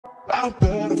I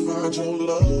better find your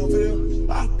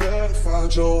loving. I better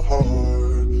find your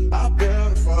heart. I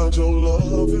better find your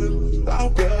loving. I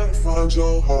better find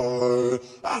your heart.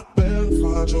 I better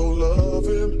find your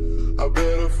loving. I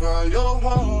better find your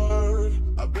heart.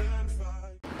 I better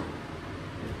find.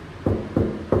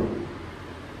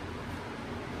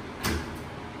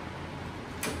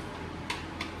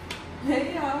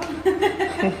 Hey y'all.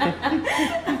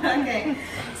 Okay,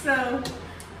 so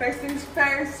first things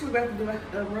first, we're about to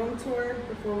do a room tour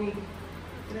before we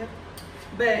get up.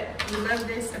 But we love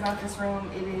this about this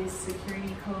room. It is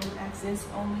security code access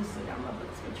only, so y'all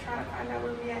motherfuckers can try to find out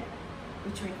where we at,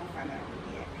 but you ain't gonna find out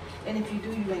where we at. And if you do,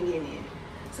 you ain't getting in.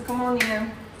 So come on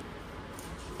in.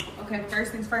 Okay,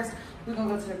 first things first, we're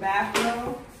gonna go to the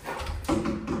bathroom.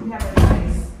 We have a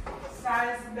nice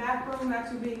sized bathroom, not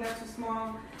too big, not too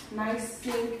small. Nice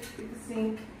sink, big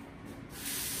sink.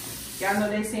 Y'all know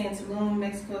they say in Tulum,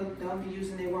 Mexico, don't be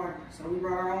using their water. So we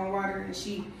brought our own water, and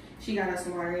she got us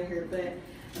some water in here. But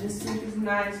this sink is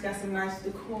nice, got some nice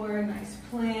decor, nice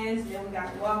plants. Then we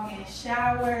got a walk-in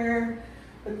shower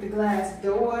with the glass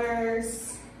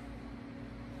doors.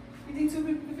 You think 2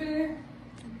 people can fit in there?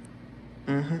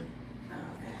 Mm-hmm.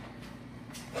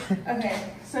 Oh, okay.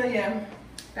 Okay, so yeah,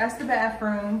 that's the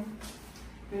bathroom.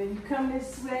 Then you come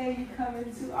this way, you come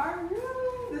into our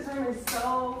room. This room is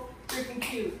so freaking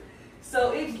cute.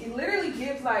 So it literally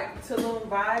gives like Tulum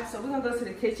vibes. So we're gonna go to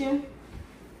the kitchen.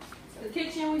 So the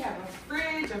kitchen, we have a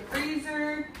fridge, a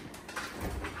freezer.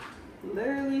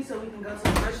 Literally, so we can go to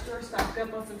the grocery store, stock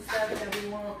up on some stuff that we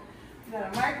want. We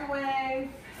got a microwave,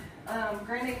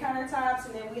 granite countertops,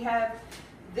 and then we have,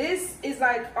 this is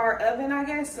like our oven, I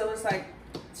guess. So it's like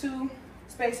 2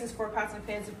 spaces for pots and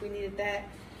pans if we needed that.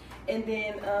 And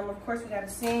then, of course, we got a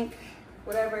sink,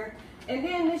 whatever. And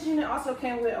then this unit also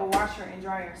came with a washer and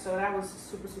dryer. So that was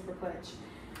super, super clutch.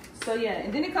 So yeah,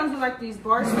 and then it comes with like these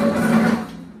bar stools.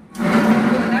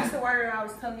 That's the water that I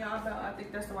was telling y'all about. I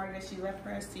think that's the water that she left for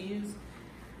us to use.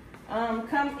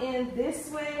 Come in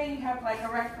this way, you have like a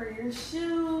rack for your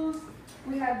shoes.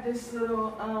 We have this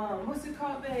little, what's it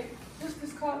called, babe? What's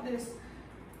this called? This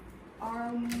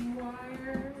arm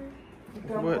wire?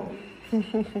 What?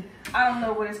 I don't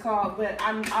know what it's called, but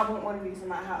I want one of these in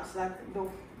my house, like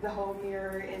the whole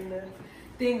mirror and the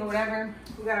thing or whatever.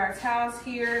 We got our towels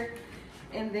here,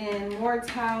 and then more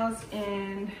towels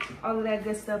and all of that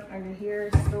good stuff under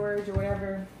here, storage or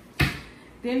whatever.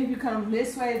 Then if you come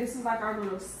this way, this is like our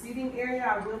little seating area.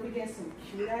 I will be getting some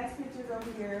cute ass pictures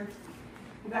over here.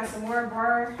 We got some more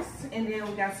bars, and then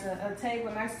we got a table,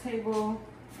 a nice table,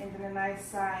 and then a nice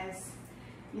size,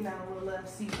 you know, little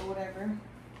seat or whatever.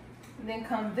 And then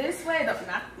come this way,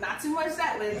 not too much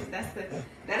that way.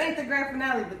 That ain't the grand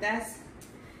finale, but that's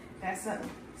something.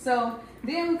 So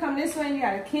then we come this way, and you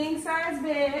got a king size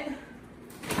bed.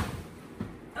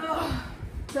 Oh,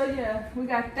 so yeah, we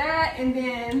got that, and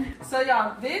then so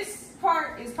y'all, this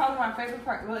part is probably my favorite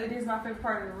part. Well, it is my favorite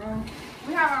part of the room.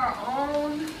 We have our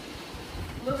own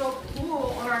little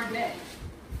pool on our deck.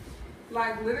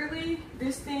 Like literally,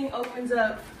 this thing opens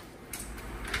up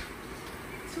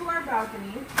to our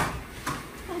balcony.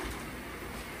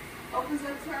 Opens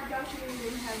up to our balcony, and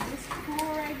we have this pool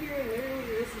right here. Literally,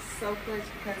 this is so clutch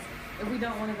because if we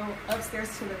don't want to go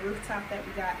upstairs to the rooftop that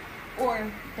we got,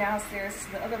 or downstairs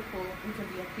to the other pool, we can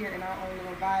be up here in our own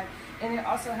little vibe. And it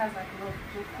also has like a little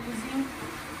jacuzzi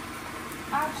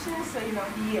option, so you know,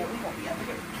 yeah, we're gonna be up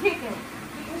here kicking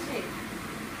shit.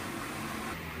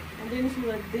 And then if you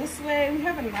look this way, we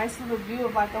have a nice little view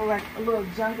of like a little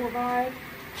jungle vibe.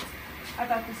 I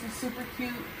thought this was super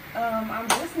cute. I'm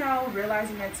just now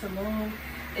realizing that Tulum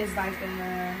is like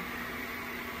a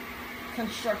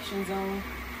construction zone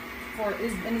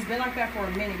and it's been like that for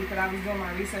a minute because I was doing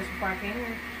my research before I came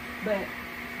here. But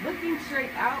looking straight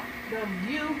out, the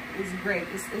view is great.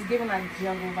 It's giving like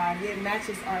jungle vibe. It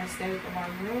matches our aesthetic of our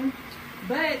room.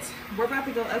 But we're about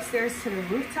to go upstairs to the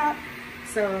rooftop,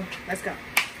 so let's go.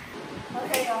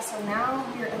 Okay, y'all, so now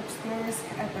we're upstairs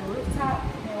at the rooftop,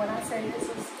 and when I say this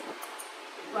is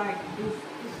like, this is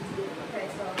good. Okay,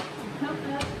 so you come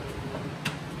up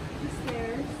the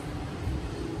stairs,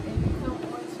 and you come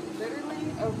onto literally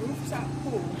a rooftop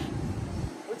pool,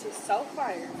 which is so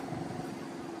fire.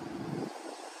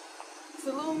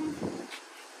 Tulum,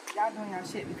 y'all doing y'all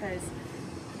shit, because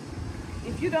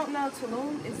if you don't know,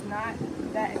 Tulum is not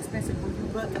that expensive when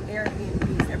you book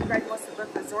Airbnbs. Everybody wants to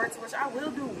book resorts, which I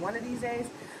will do one of these days,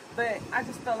 but I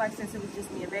just felt like since it was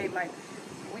just me and Babe, like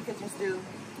we could just do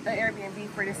an Airbnb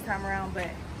for this time around. But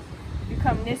if you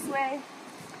come this way,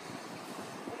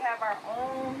 we have our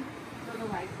own little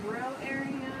like grill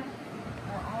area,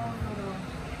 our own little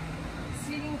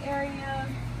seating area.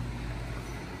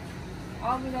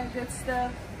 all of that good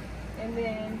stuff. And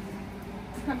then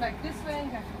come back this way,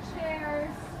 you got your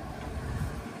chairs.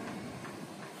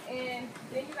 And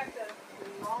then you got the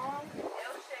long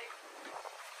L-shaped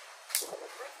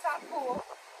rooftop pool,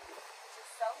 which is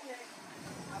so good.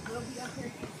 I will be up here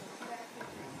again, so look at that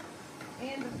picture.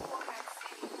 And the pool has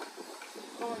seating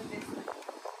going this way.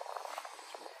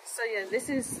 So yeah,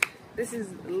 this is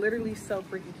literally so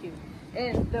freaking cute.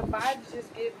 And the vibes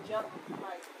just give jump,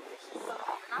 like, it's just so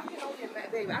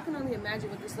cute. And I can only imagine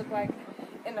what this look like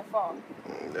in the fall.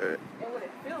 And what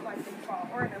it feels like in the fall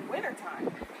or in the winter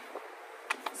time.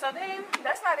 So then,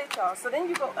 that's not it, y'all. So then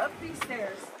you go up these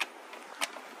stairs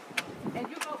and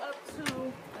you go up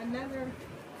to another,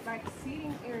 like,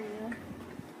 seating area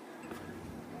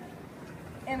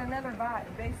and another vibe,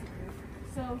 basically.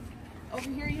 So over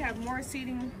here you have more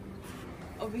seating.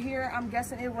 Over here, I'm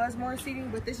guessing it was more seating,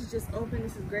 but this is just open.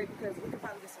 This is great because we can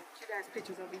probably get some cute ass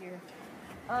pictures over here.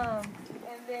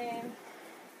 And then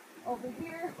over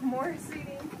here, more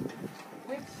seating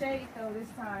with shade though this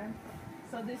time.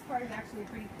 So this part is actually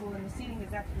pretty cool, and the seating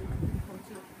is actually pretty cool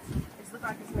too. It looks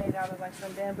like it's made out of like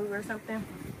some bamboo or something.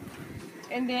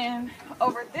 And then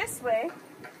over this way,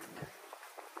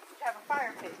 you have a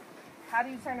fire pit. How do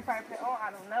you turn the fire pit on?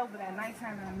 I don't know, but at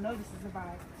nighttime I know this is a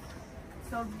vibe.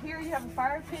 So here you have a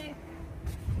fire pit,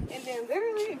 and then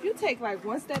literally, if you take like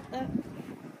one step up,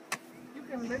 you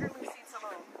can literally see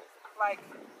Tulum. Like,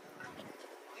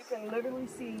 you can literally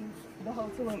see the whole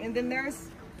Tulum. And then there's,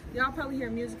 y'all probably hear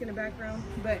music in the background,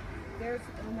 but there's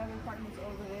another apartment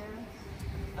over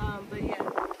there. But yeah,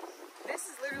 this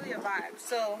is literally a vibe.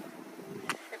 So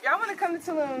if y'all want to come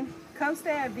to Tulum, come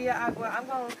stay at Villa Agua. I'm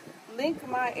going to link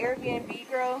my Airbnb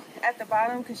girl at the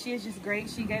bottom because she is just great.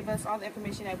 She gave us all the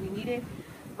information that we needed.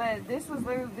 But this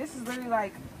is literally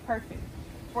like perfect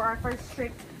for our first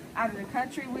trip out of the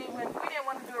country. We didn't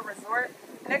want to do a resort.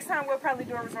 Next time we'll probably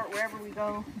do a resort wherever we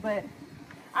go. But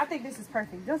I think this is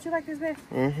perfect. Don't you like this bed?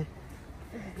 Mm-hmm.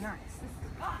 This is nice. This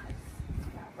is nice.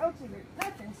 Got roaches or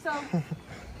nothing. So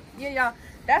yeah, y'all,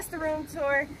 that's the room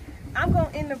tour. I'm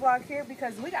going to end the vlog here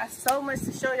because we got so much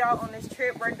to show y'all on this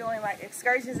trip. We're doing like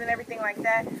excursions and everything like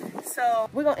that. So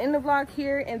we're going to end the vlog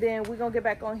here, and then we're going to get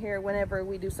back on here whenever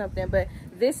we do something. But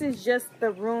this is just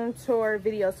the room tour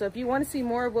video. So if you want to see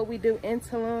more of what we do in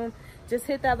Tulum, just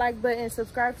hit that like button,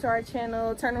 subscribe to our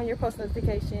channel, turn on your post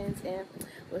notifications, and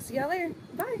we'll see y'all later.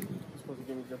 Bye. You're supposed to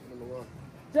get me jumping in the water.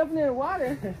 Jumping in the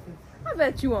water? I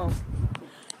bet you won't.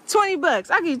 20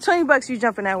 bucks. I'll give you 20 bucks you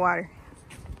jump in that water.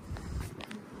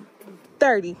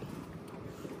 30.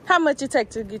 How much it take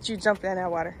to get you jumping in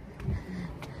that water?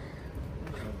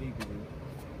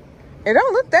 It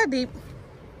don't look that deep.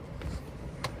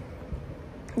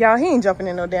 Y'all, he ain't jumping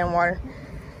in no damn water.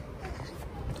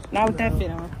 Not with that fit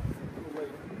on.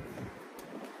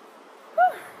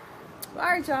 All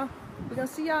right, y'all. We're gonna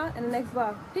see y'all in the next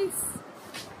vlog. Peace.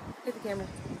 Hit the camera.